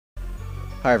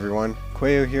Hi everyone,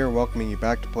 Quaiowe here, welcoming you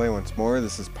back to play once more.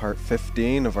 This is part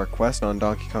 15 of our quest on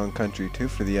Donkey Kong Country 2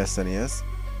 for the SNES.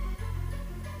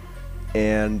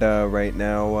 And right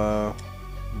now,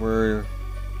 we're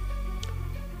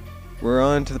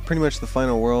on to pretty much the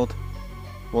final world.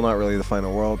 Well, not really the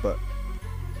final world, but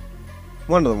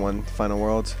one of the final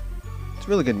worlds. It's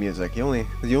really good music. You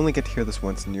only get to hear this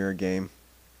once in your game.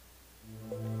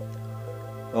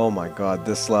 Oh my god,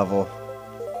 this level.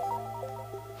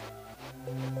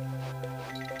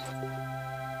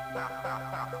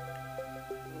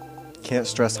 Can't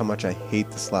stress how much I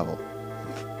hate this level.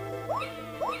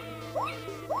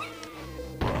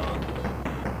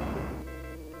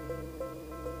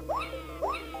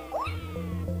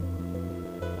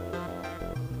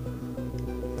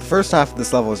 The first half of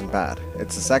this level isn't bad.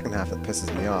 It's the second half that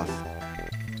pisses me off.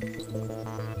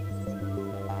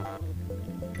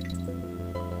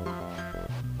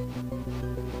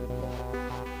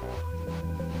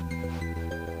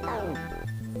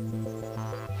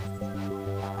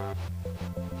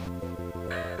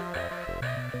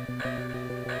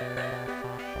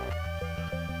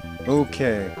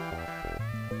 Okay.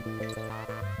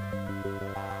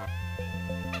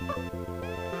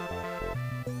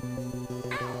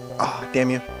 Ah, damn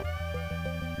you.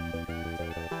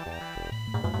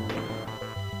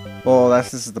 Well,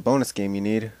 this is the bonus game you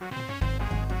need.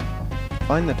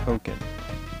 Find the token.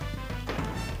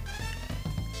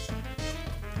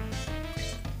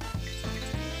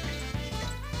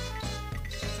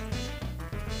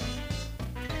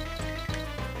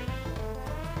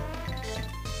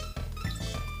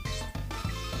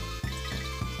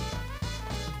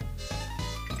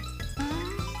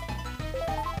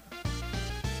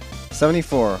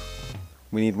 $74.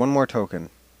 We need one more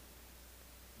token.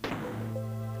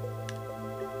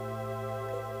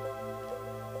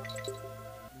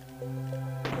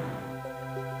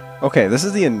 Okay, this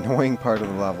is the annoying part of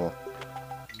the level.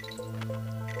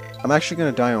 I'm actually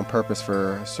gonna die on purpose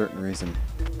for a certain reason.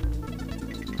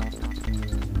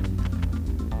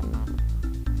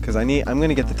 Because I'm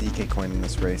gonna get the DK coin in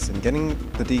this race, and getting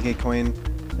the DK coin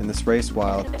in this race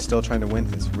while still trying to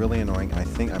win is really annoying. I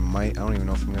think I don't even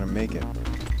know if I'm gonna make it.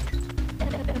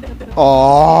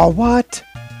 Oh, what?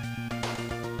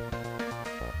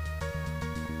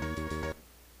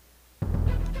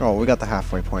 Oh, we got the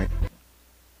halfway point.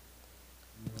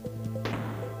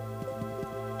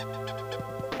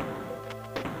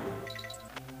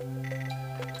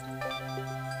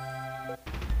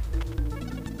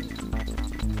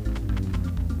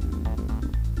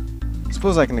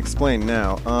 Suppose I can explain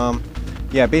now.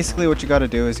 Yeah, basically what you gotta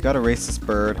do is you gotta race this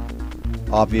bird,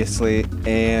 obviously,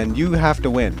 and you have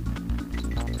to win.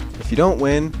 If you don't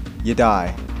win, you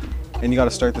die. And you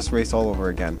gotta start this race all over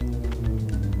again.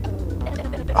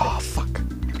 Oh, fuck.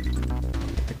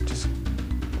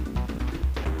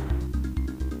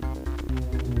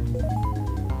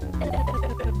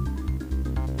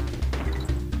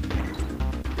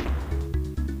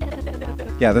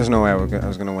 Yeah, there's no way I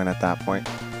was gonna win at that point.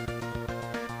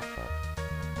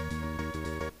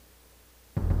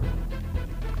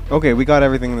 Okay, we got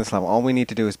everything in this level. All we need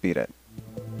to do is beat it.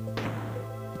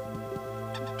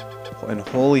 And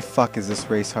holy fuck is this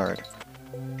race hard.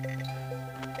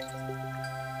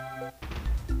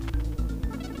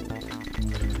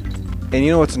 And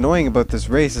you know what's annoying about this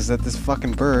race is that this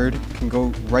fucking bird can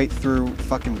go right through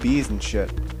fucking bees and shit.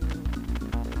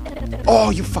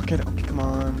 Oh, you fucking... Okay, come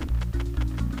on.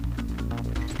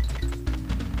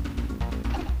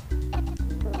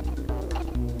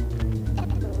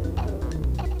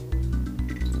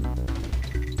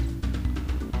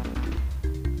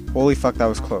 Holy fuck, that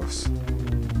was close.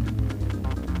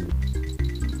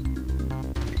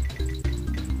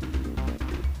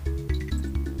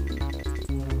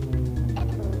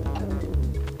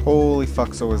 Holy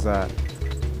fuck, so was that.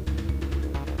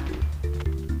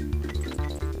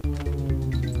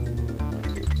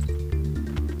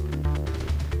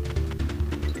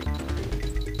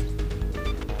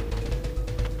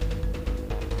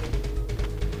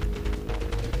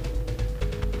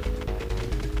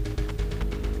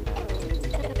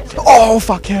 Oh,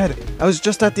 fuckhead! I was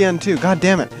just at the end too, god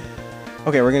damn it.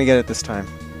 Okay, we're gonna get it this time.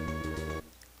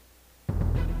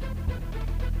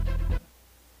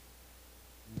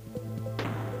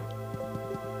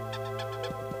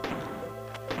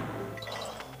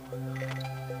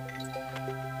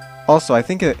 Also, I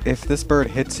think if this bird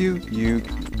hits you, you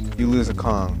lose a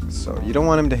Kong, so you don't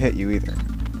want him to hit you either.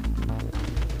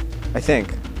 I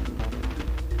think.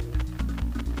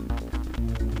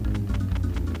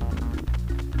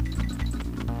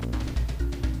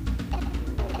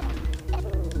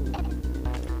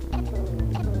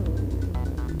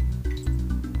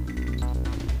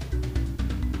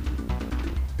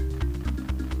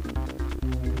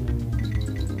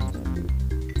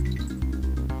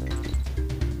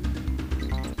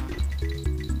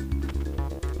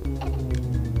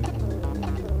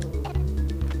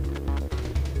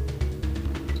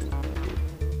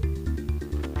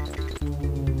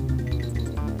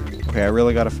 Okay, I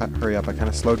really gotta hurry up. I kind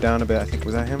of slowed down a bit. I think,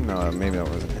 was that him? No, maybe that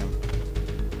wasn't him.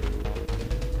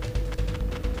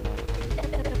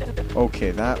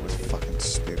 Okay, that was fucking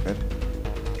stupid.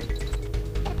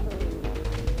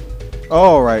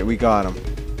 Alright, we got him.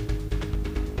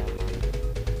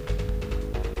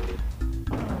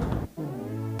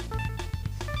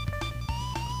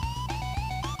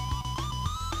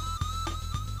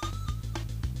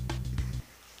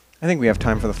 I think we have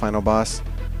time for the final boss.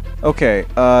 Okay,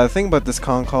 the thing about this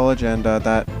Kong College and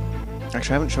that...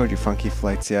 Actually, I haven't showed you Funky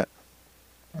Flights yet.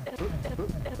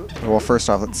 Well, first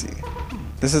off, let's see.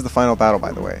 This is the final battle,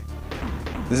 by the way.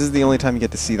 This is the only time you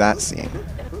get to see that scene.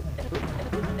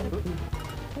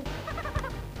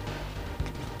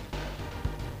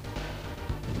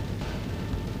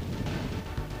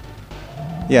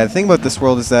 Yeah, the thing about this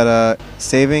world is that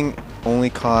saving only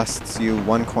costs you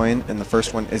 1 coin, and the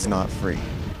first one is not free.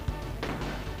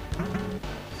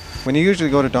 When you usually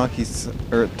go to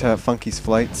to Funky's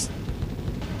Flights,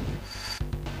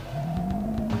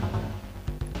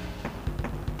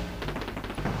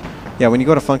 yeah, when you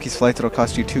go to Funky's Flights, it'll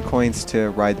cost you 2 coins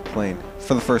to ride the plane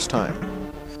for the first time.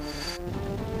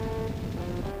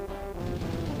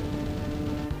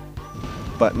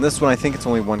 But in this one, I think it's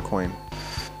only 1 coin.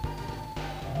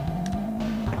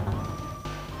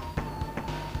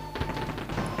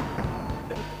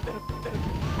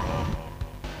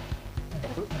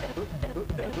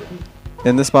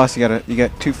 In this boss, you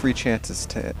get 2 free chances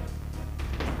to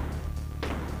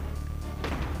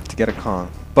get a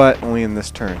Kong, but only in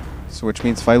this turn. So which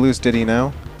means if I lose Diddy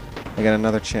now, I get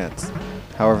another chance.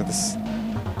 However, this,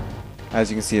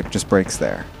 as you can see, it just breaks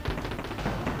there.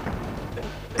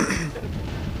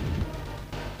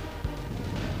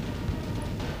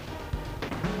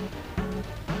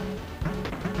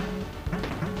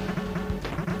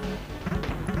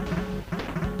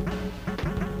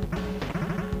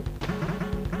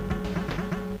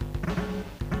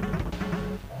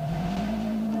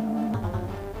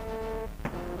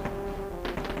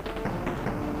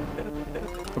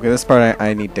 Okay, this part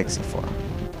I need Dixie for.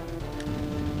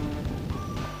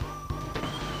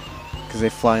 Because they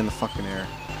fly in the fucking air.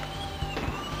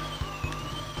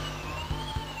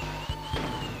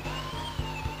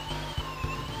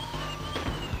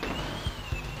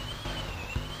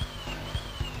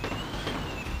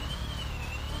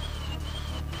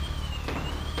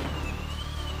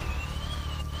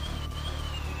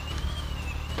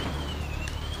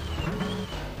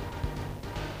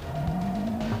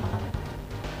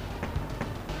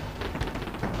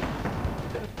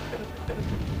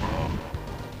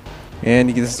 And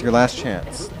this is your last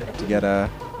chance to get a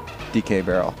DK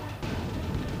barrel.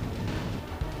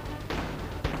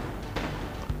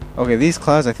 Okay, these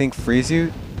clouds I think freeze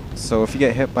you, so if you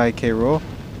get hit by K. Rool,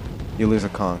 you lose a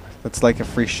Kong. That's like a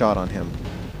free shot on him.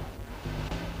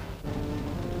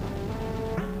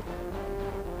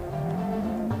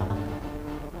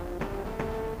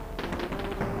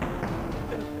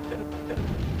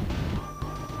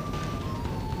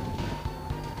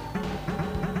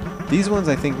 These ones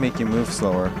I think make you move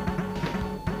slower.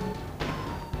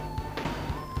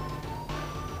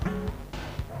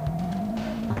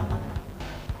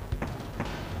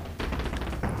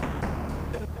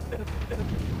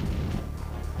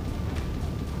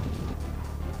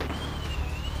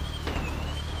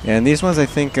 And these ones I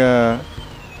think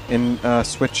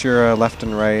switch your left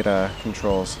and right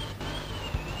controls.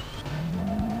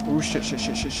 Ooh,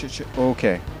 shit.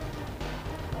 Okay.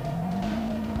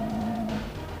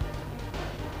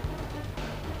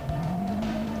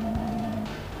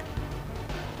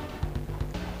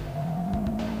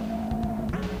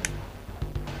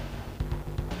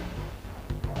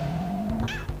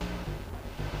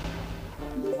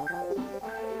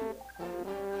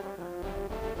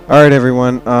 Alright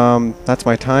everyone, that's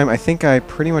my time. I think I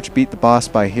pretty much beat the boss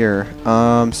by here.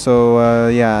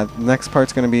 Yeah, the next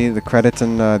part's going to be the credits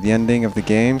and the ending of the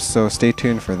game, so stay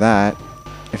tuned for that,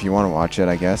 if you want to watch it,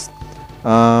 I guess.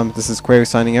 This is Quaiowe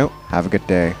signing out. Have a good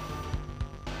day.